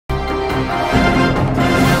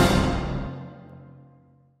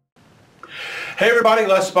Hey everybody,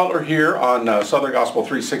 Les Butler here on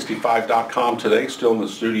SouthernGospel365.com today, still in the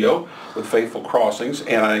studio with Faithful Crossings.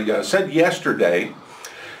 And I said yesterday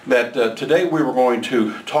that today we were going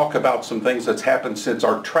to talk about some things that's happened since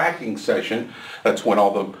our tracking session. That's when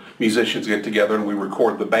all the musicians get together and we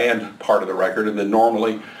record the band part of the record, and then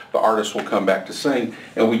normally the artists will come back to sing.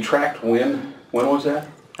 And we tracked when was that?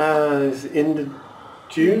 End of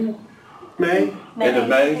June? May? End of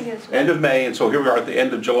May? End of May, and so here we are at the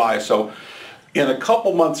end of July. So in a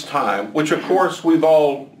couple months' time, which of course we've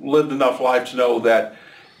all lived enough life to know that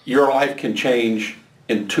your life can change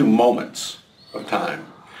in 2 moments of time.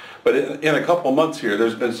 But in a couple months here,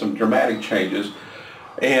 there's been some dramatic changes,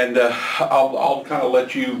 and I'll kind of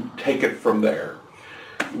let you take it from there.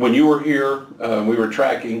 When you were here, we were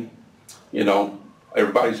tracking, you know,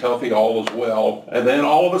 everybody's healthy, all is well, and then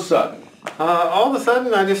all of a sudden,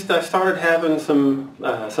 I started having some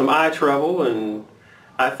eye trouble, and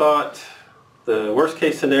I thought the worst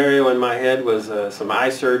case scenario in my head was some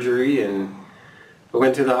eye surgery, and I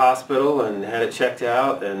went to the hospital and had it checked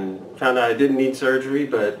out and found out I didn't need surgery,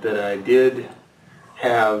 but that I did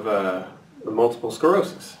have multiple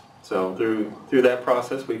sclerosis. So through that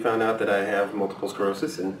process we found out that I have multiple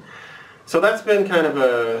sclerosis, and so that's been kind of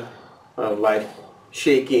a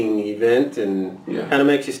life-shaking event, and kind of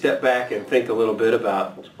makes you step back and think a little bit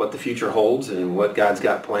about what the future holds and what God's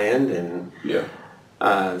got planned. And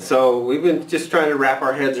so we've been just trying to wrap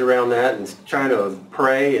our heads around that and trying to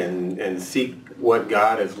pray and seek what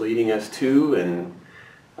God is leading us to, and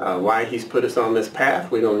why He's put us on this path.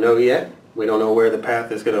 We don't know yet. We don't know where the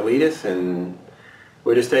path is going to lead us, and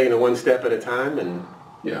we're just taking it one step at a time, and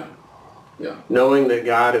knowing that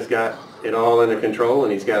God has got it all under control,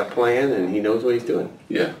 and He's got a plan, and He knows what He's doing.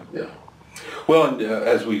 Well, and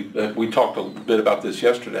as we talked a bit about this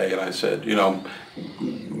yesterday, and I said, you know,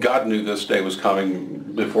 God knew this day was coming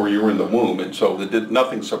before you were in the womb, and so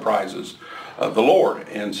nothing surprises the Lord.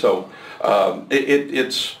 And so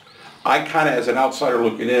it's I kind of, as an outsider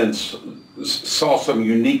looking in, saw some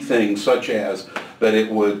unique things, such as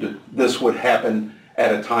that this would happen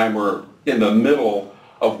at a time where in the middle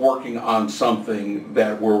of working on something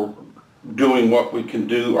that we're doing what we can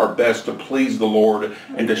do our best to please the Lord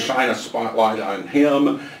and to shine a spotlight on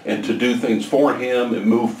Him and to do things for Him and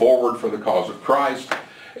move forward for the cause of Christ,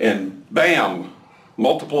 and bam,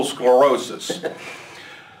 multiple sclerosis.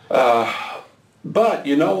 But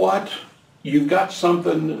you know what? You've got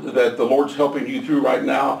something that the Lord's helping you through right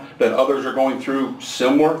now that others are going through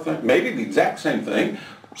similar thing, maybe the exact same thing,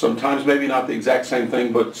 sometimes maybe not the exact same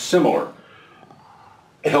thing, but similar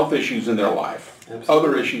health issues in their life. Absolutely.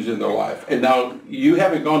 Other issues in their life. And now you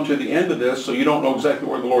haven't gone to the end of this, so you don't know exactly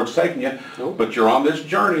where the Lord's taking you. Nope. But you're on this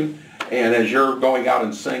journey, and as you're going out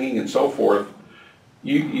and singing and so forth,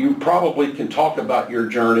 you probably can talk about your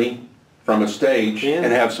journey from a stage and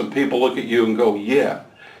have some people look at you and go, yeah,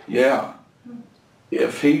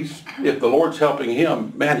 if the Lord's helping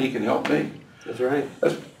him, man, He can help me. That's right.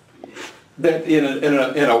 That in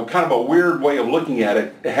a kind of a weird way of looking at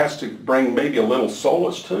it, it has to bring maybe a little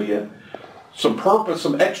solace to you. Some purpose,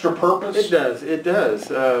 some extra purpose. It does.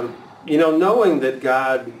 You know, knowing that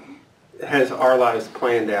God has our lives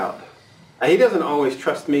planned out. He doesn't always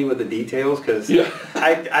trust me with the details, because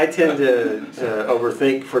I tend to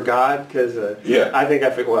overthink for God, because I think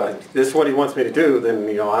well, this is what He wants me to do, then,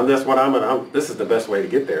 you know, this is the best way to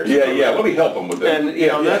get there. So, let me help Him with that. And, you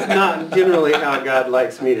know, that's not generally how God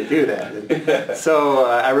likes me to do that. And so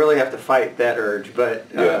I really have to fight that urge. But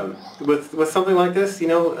with something like this, you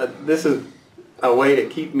know, this is a way to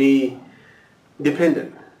keep me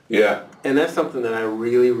dependent. And that's something that I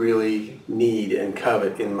really, really need and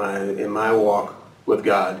covet in my walk with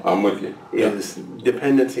God. I'm with you. Is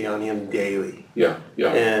dependency on Him daily.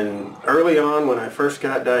 And early on, when I first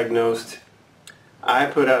got diagnosed, I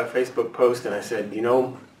put out a Facebook post and I said, you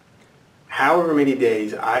know, however many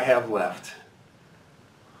days I have left,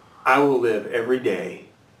 I will live every day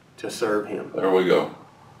to serve Him. There we go.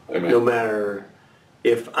 Amen. No matter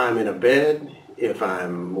if I'm in a bed, if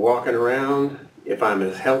I'm walking around, if I'm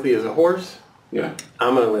as healthy as a horse,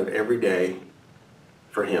 I'm going to live every day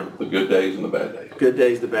for Him. The good days and the bad days. Good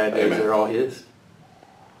days, the bad days, they're all His.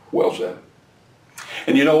 Well said.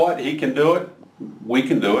 And you know what? He can do it. We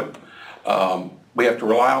can do it. We have to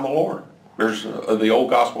rely on the Lord. There's the old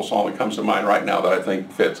gospel song that comes to mind right now that I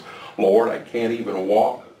think fits. Lord, I can't even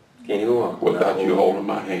walk without you holding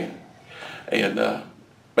my hand. And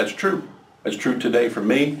that's true. It's true today for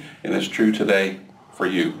me, and it's true today for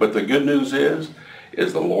you. But the good news is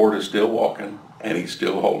the Lord is still walking, and He's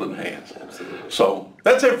still holding hands. Absolutely. So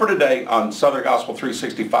that's it for today on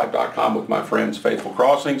SouthernGospel365.com with my friends, Faithful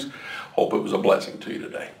Crossings. Hope it was a blessing to you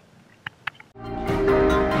today.